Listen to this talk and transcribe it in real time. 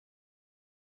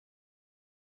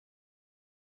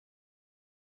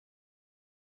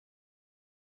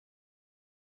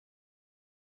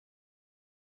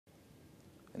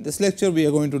In this lecture, we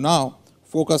are going to now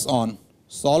focus on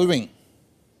solving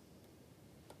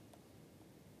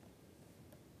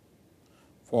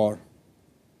for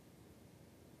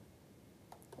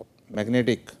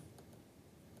magnetic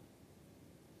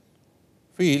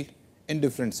field in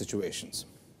different situations.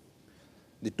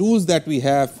 The tools that we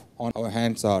have on our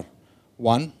hands are: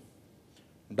 1,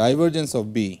 divergence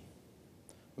of B,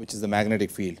 which is the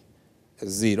magnetic field, is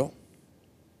 0.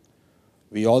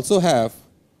 We also have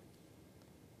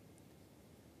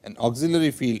an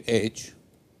auxiliary field H,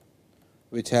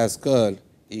 which has curl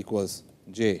equals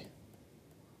J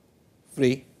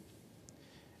free.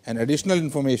 And additional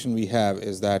information we have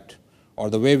is that,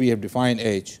 or the way we have defined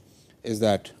H is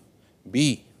that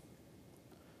B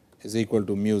is equal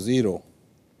to mu 0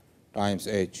 times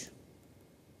H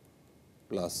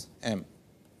plus M.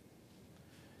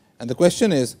 And the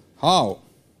question is, how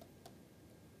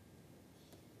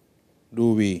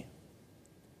do we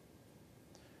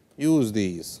use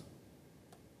these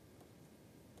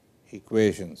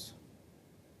equations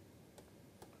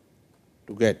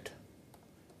to get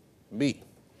B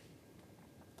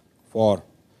for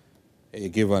a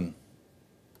given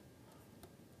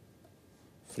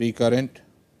free current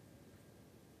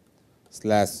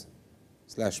slash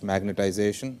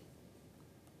magnetization.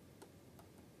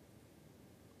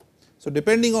 So,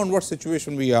 depending on what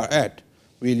situation we are at,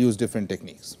 we will use different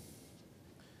techniques.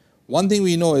 One thing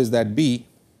we know is that B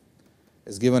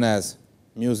is given as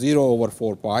mu 0 over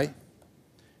 4 pi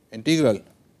integral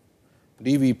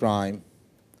dV prime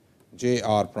j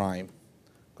r prime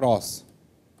cross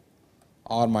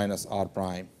r minus r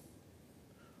prime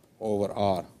over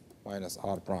r minus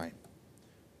r prime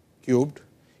cubed.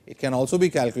 It can also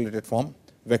be calculated from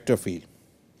vector field.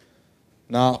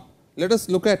 Now, let us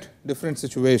look at different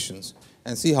situations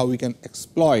and see how we can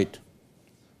exploit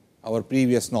our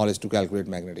previous knowledge to calculate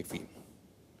magnetic field.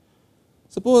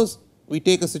 Suppose we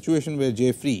take a situation where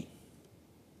J free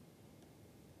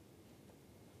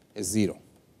is 0.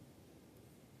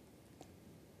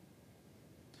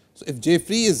 So, if J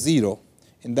free is 0,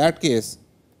 in that case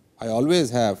I always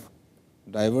have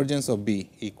divergence of B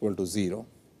equal to 0.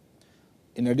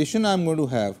 In addition, I am going to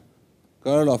have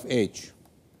curl of H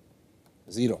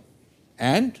 0,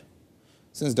 and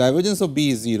since divergence of B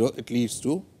is 0, it leads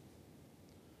to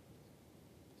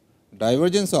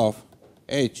divergence of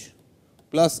H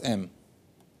plus M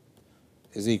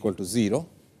is equal to 0,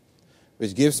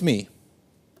 which gives me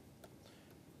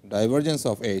divergence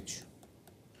of H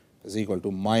is equal to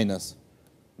minus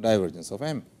divergence of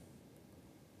M.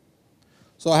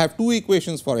 So, I have two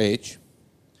equations for H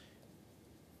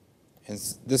in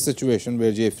this situation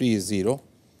where J free is 0.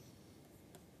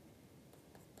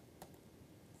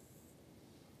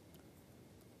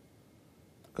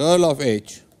 Curl of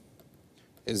H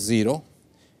is 0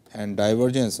 and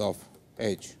divergence of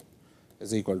H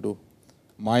is equal to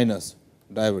minus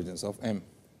divergence of M.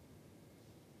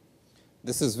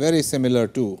 This is very similar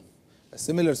to a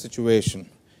similar situation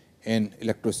in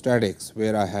electrostatics,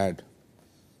 where I had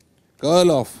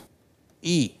curl of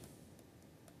E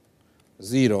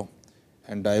 0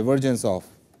 and divergence of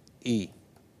E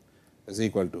is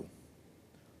equal to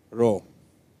rho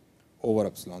over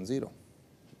epsilon 0.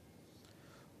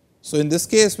 So, in this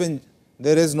case, when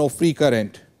there is no free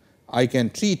current, I can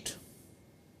treat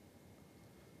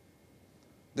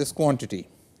this quantity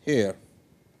here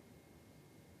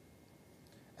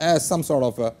as some sort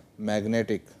of a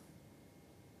magnetic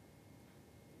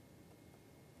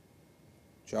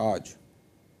charge,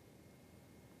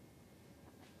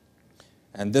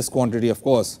 and this quantity of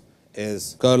course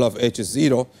is curl of H is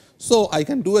 0. So, I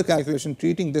can do a calculation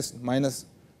treating this minus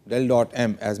del dot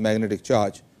M as magnetic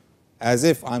charge, as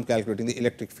if I am calculating the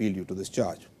electric field due to this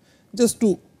charge. Just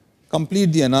to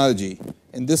complete the analogy,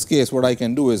 in this case what I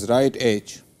can do is write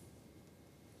H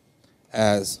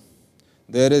as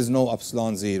there is no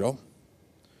epsilon 0,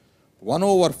 1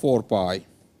 over 4 pi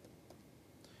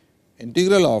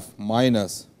integral of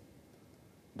minus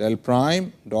del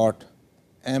prime dot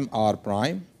M r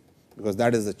prime, because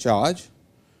that is the charge,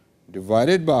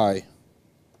 divided by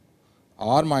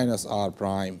r minus r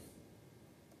prime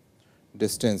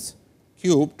distance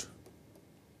cubed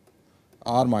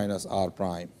r minus r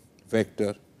prime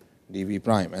vector dV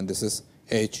prime, and this is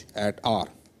H at r,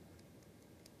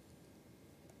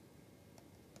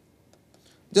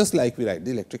 just like we write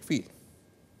the electric field.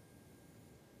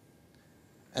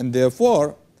 And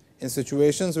therefore, in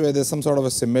situations where there is some sort of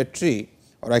a symmetry,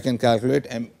 or I can calculate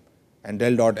M and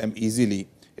del dot M easily,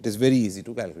 it is very easy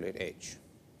to calculate H.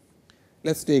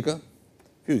 Let us take a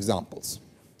few examples.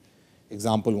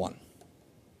 Example 1.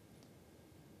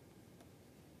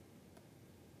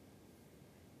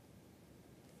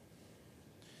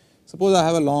 Suppose I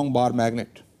have a long bar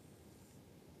magnet.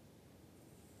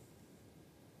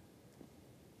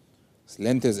 Its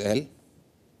length is L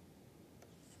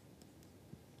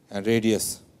and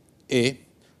radius A,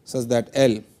 such that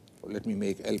L, let me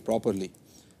make L properly,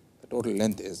 the total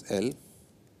length is L.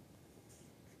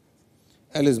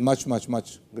 L is much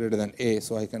greater than A,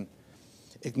 so I can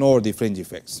ignore the fringe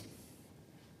effects.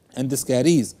 And this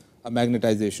carries a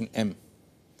magnetization M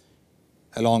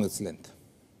along its length.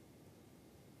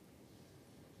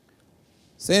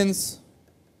 Since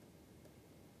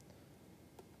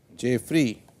J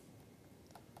free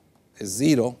is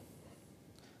 0,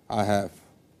 I have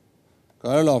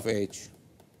curl of H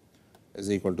is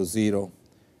equal to 0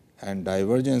 and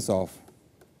divergence of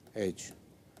H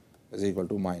is equal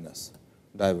to minus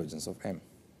divergence of M.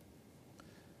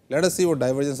 Let us see what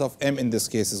divergence of M in this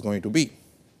case is going to be.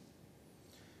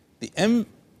 The M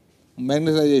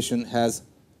magnetization has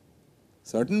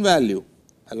certain value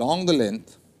along the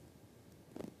length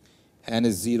and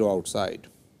is 0 outside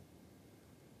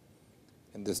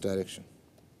in this direction.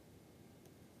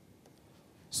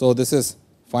 So, this is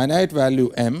finite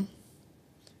value M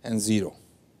and 0.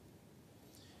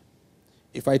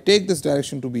 If I take this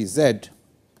direction to be Z,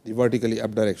 the vertically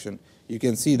up direction, you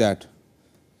can see that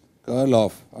curl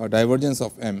of or divergence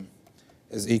of M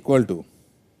is equal to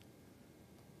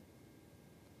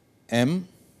M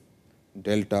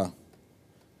delta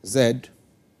Z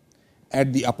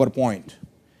at the upper point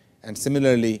and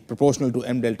similarly proportional to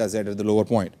M delta Z at the lower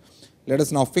point. Let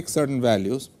us now fix certain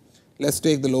values. Let us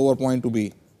take the lower point to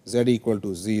be Z equal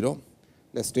to 0.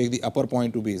 Let us take the upper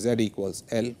point to be Z equals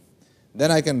L.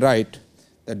 Then I can write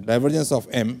that divergence of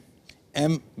M,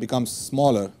 M becomes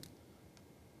smaller,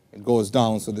 it goes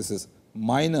down. So, this is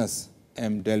minus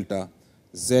M delta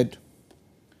Z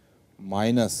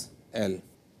minus L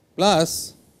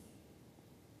plus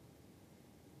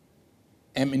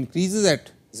M increases at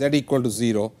Z equal to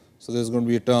 0. So, there is going to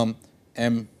be a term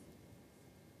M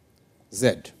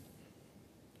Z.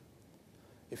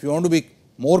 If you want to be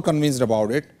more convinced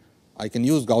about it, I can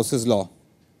use Gauss's law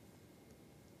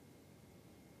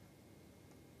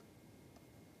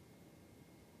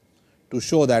to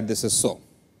show that this is so.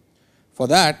 For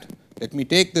that, let me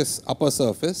take this upper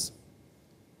surface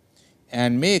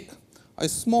and make a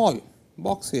small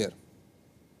box here.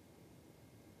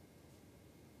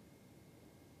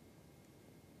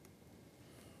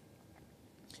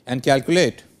 And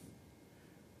calculate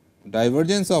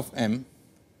divergence of M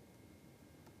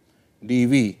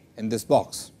dV in this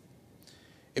box.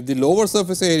 If the lower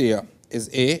surface area is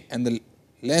A and the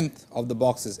length of the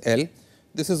box is L,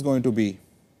 this is going to be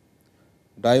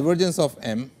divergence of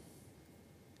M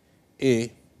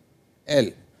A L,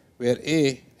 where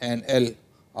A and L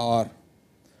are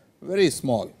very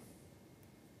small.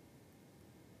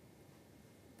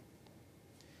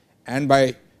 And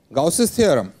by Gauss's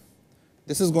theorem,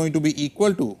 this is going to be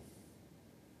equal to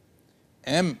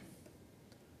M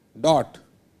dot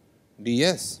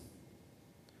ds.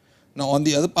 Now, on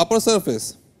the upper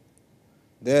surface,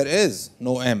 there is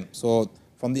no M. So,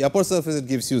 from the upper surface it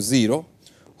gives you 0.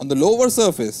 On the lower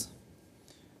surface,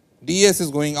 ds is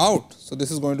going out. So,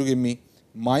 this is going to give me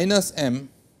minus M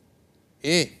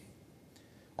A.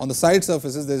 On the side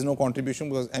surfaces, there is no contribution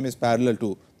because M is parallel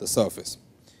to the surface.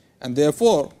 And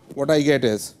therefore, what I get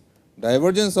is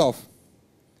divergence of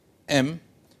M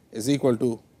is equal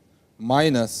to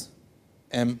minus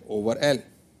M over L.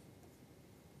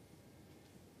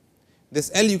 This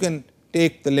L you can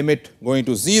take the limit going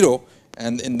to 0,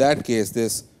 and in that case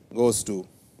this goes to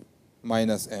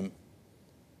minus M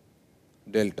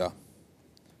delta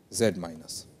Z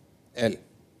minus L. You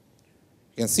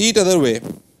can see it other way,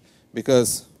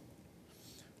 because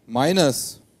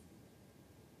minus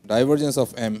divergence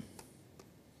of M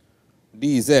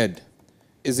dz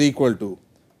is equal to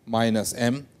minus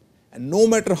M, and no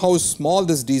matter how small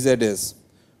this dz is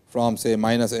from say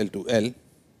minus L to L,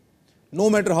 no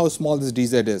matter how small this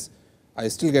dz is, I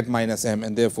still get minus M,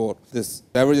 and therefore, this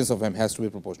divergence of M has to be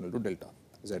proportional to delta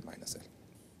Z minus L.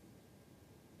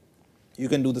 You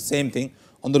can do the same thing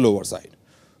on the lower side.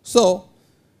 So,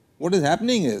 what is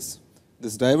happening is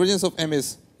this divergence of M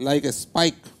is like a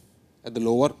spike at the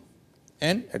lower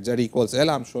end at Z equals L.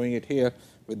 I am showing it here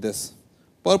with this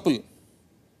purple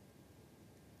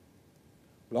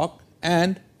block,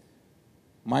 and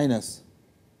minus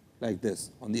like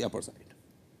this on the upper side.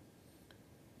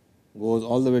 Goes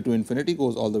all the way to infinity,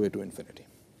 goes all the way to infinity.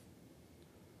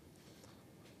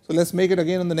 So, let us make it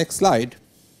again on the next slide.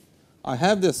 I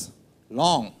have this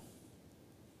long,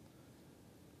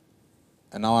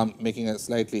 and now I am making a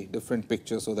slightly different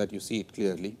picture so that you see it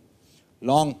clearly,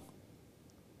 long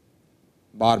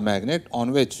bar magnet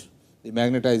on which the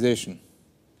magnetization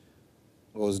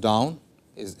goes down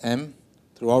is m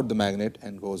throughout the magnet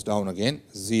and goes down again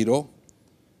 0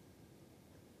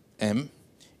 m,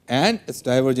 and its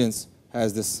divergence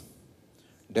has this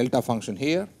delta function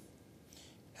here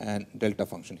and delta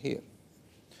function here.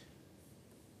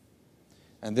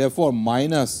 And therefore,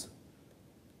 minus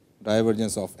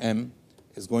divergence of m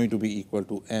is going to be equal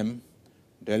to m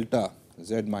delta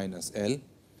z minus L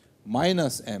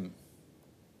minus m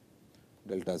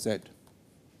delta z.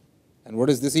 And what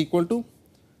is this equal to?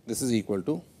 This is equal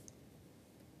to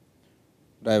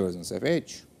divergence of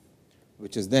H,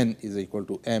 which is then is equal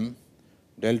to m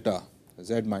delta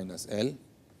z minus L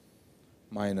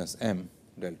minus m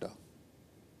delta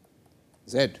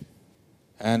z,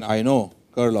 and I know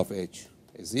curl of H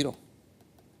is 0.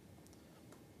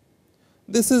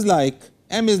 This is like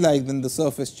m is like then the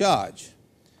surface charge,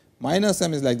 minus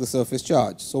m is like the surface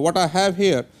charge. So, what I have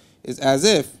here is as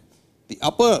if the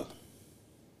upper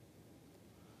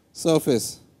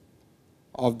surface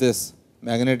of this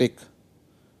magnetic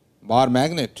bar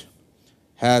magnet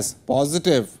has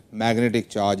positive magnetic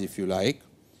charge, if you like,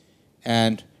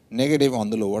 and negative on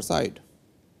the lower side.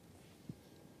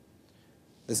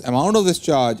 This amount of this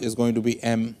charge is going to be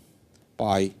m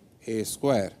pi a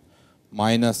square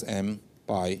minus m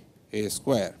pi a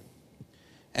square.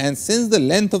 And since the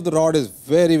length of the rod is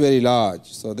very, very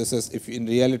large, so this is, if in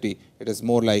reality it is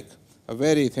more like a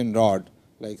very thin rod,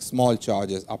 like small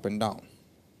charges up and down.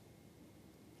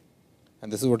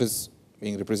 And this is what is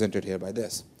being represented here by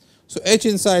this. So, H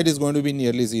inside is going to be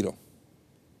nearly 0.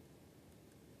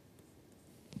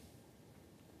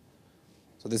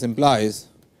 So, this implies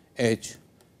H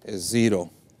is 0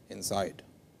 inside,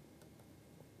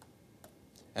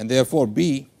 and therefore,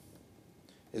 B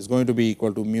is going to be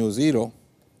equal to mu 0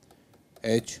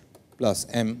 H plus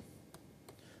m,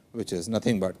 which is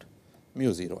nothing but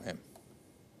mu 0 m.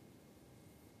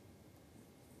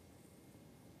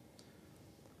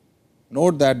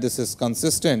 Note that this is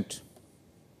consistent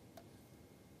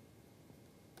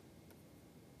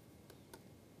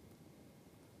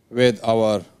with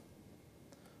our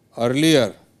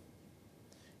earlier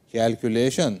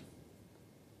calculation,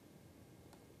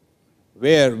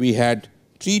 where we had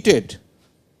treated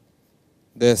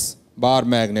this bar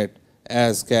magnet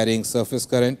as carrying surface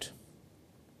current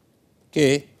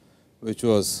K, which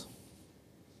was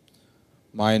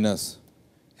minus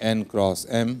n cross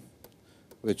m,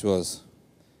 which was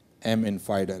m in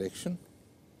phi direction.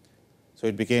 So,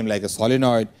 it became like a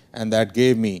solenoid, and that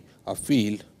gave me a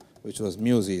field which was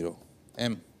mu 0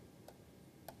 m.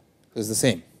 It is the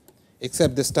same,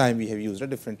 except this time we have used a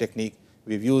different technique.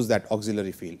 We have used that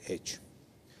auxiliary field H.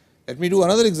 Let me do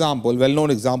another example, well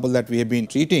known example that we have been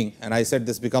treating, and I said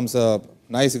this becomes a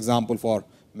nice example for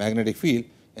magnetic field.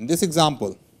 In this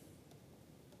example,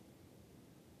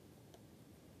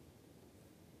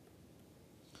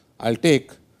 I will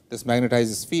take this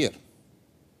magnetized sphere,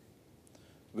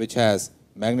 which has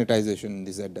magnetization in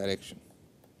the z direction.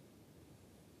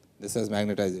 This has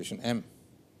magnetization m.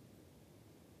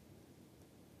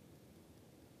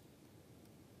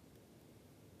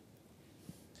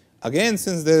 Again,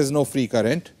 since there is no free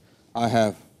current, I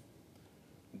have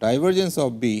divergence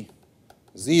of B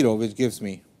 0, which gives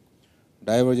me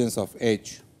divergence of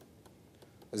H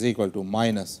is equal to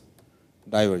minus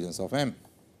divergence of m,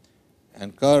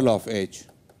 and curl of H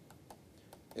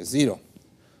is 0.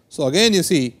 So, again you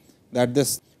see that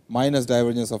this minus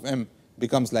divergence of m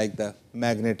becomes like the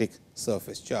magnetic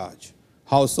surface charge.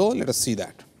 How so? Let us see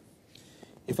that.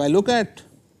 If I look at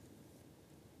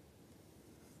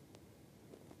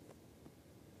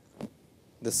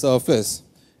the surface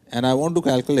and I want to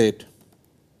calculate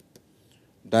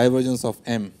divergence of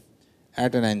m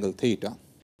at an angle theta,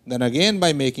 then again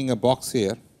by making a box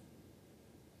here,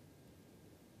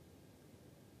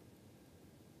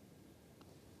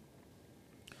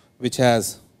 which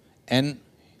has n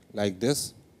like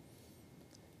this,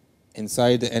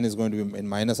 inside the n is going to be in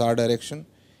minus r direction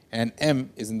and m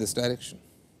is in this direction.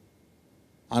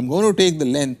 I am going to take the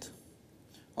length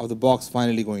of the box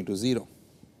finally going to 0.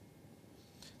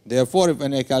 Therefore, if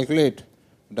when I calculate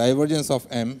divergence of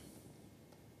m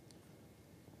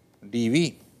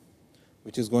dV,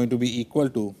 which is going to be equal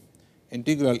to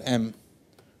integral m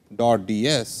dot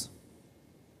ds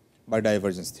by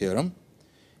divergence theorem,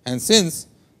 and since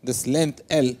this length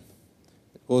L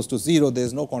goes to 0, there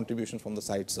is no contribution from the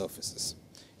side surfaces.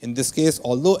 In this case,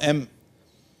 although m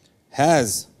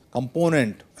has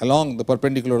component along the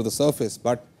perpendicular of the surface,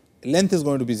 but length is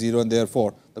going to be 0, and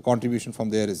therefore, the contribution from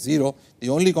there is 0. The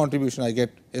only contribution I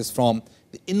get is from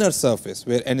the inner surface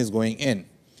where n is going in.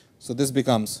 So, this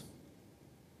becomes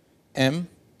m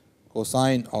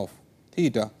cosine of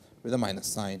theta, with a minus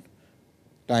sign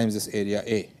times this area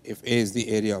A, if A is the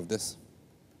area of this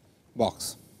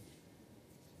box,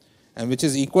 and which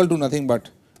is equal to nothing but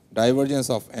divergence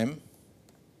of M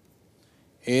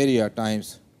area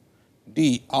times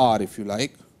d r, if you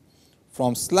like,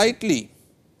 from slightly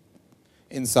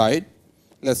inside,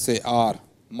 let us say r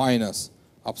minus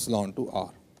epsilon to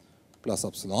r plus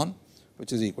epsilon,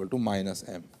 which is equal to minus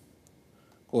m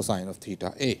cosine of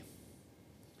theta A.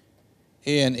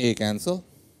 A and A cancel,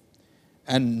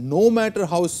 and no matter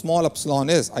how small epsilon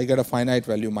is, I get a finite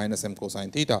value minus m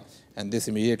cosine theta, and this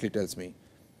immediately tells me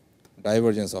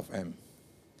divergence of m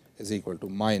is equal to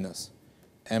minus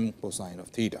m cosine of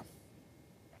theta.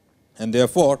 And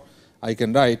therefore, I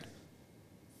can write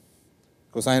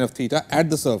cosine of theta at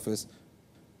the surface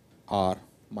r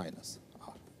minus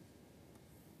r.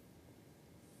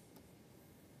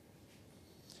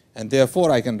 And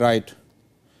therefore, I can write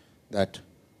that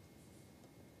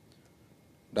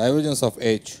divergence of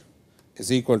H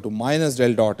is equal to minus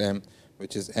del dot m,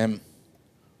 which is m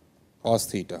cos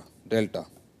theta delta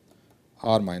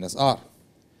r minus r.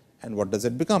 And what does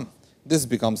it become? This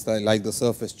becomes like the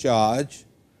surface charge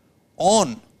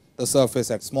on the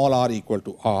surface at small r equal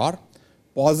to r,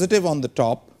 positive on the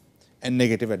top and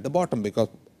negative at the bottom, because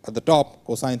at the top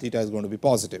cosine theta is going to be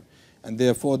positive. And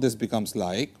therefore, this becomes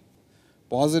like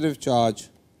positive charge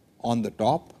on the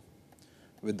top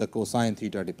with the cosine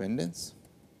theta dependence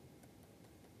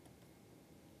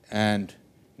and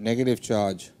negative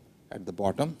charge at the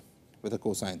bottom with a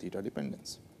cosine theta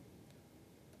dependence.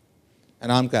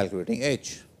 And I am calculating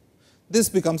H. This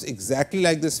becomes exactly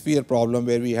like the sphere problem,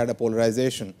 where we had a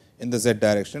polarization in the z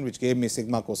direction, which gave me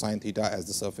sigma cosine theta as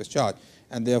the surface charge,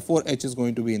 and therefore, H is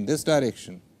going to be in this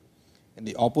direction, in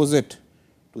the opposite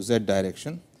to z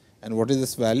direction. And what is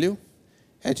this value?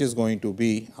 H is going to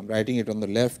be, I am writing it on the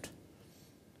left,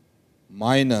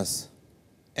 minus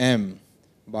m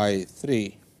by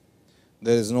 3.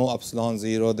 There is no epsilon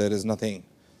 0, there is nothing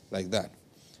like that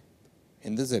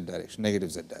in the z direction,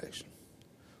 negative z direction.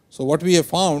 So, what we have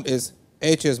found is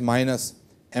H is minus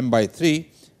m by 3,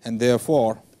 and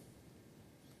therefore,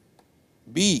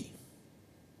 B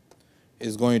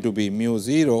is going to be mu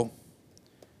 0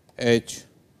 H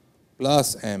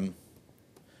plus m,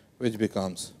 which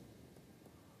becomes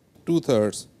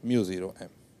 2/3 mu 0 m.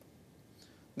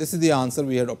 This is the answer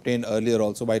we had obtained earlier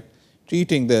also by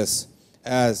treating this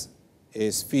as a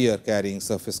sphere carrying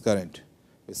surface current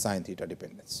with sin theta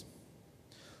dependence.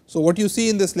 So, what you see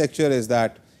in this lecture is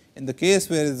that in the case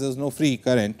where there is no free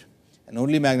current and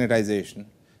only magnetization,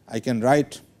 I can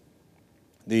write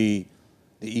the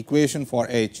equation for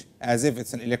H as if it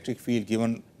is an electric field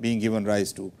being given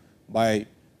rise to by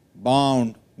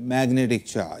bound magnetic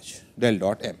charge del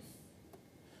dot m.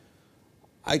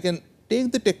 I can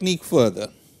take the technique further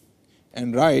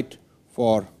and write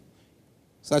for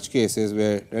such cases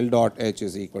where del dot H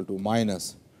is equal to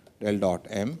minus del dot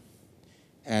m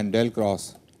and del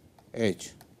cross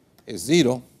H is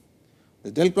 0.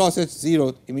 The del cross H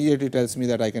 0 immediately tells me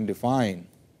that I can define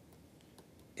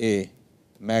a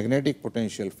magnetic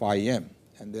potential phi m,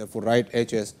 and therefore, write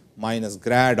H as minus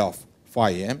grad of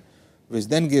phi m, which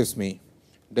then gives me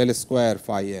del square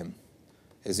phi m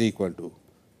is equal to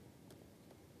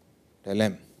del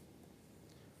m,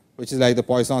 which is like the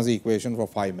Poisson's equation for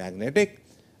phi magnetic.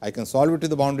 I can solve it to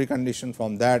the boundary condition.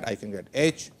 From that I can get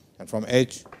H, and from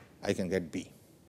H I can get B.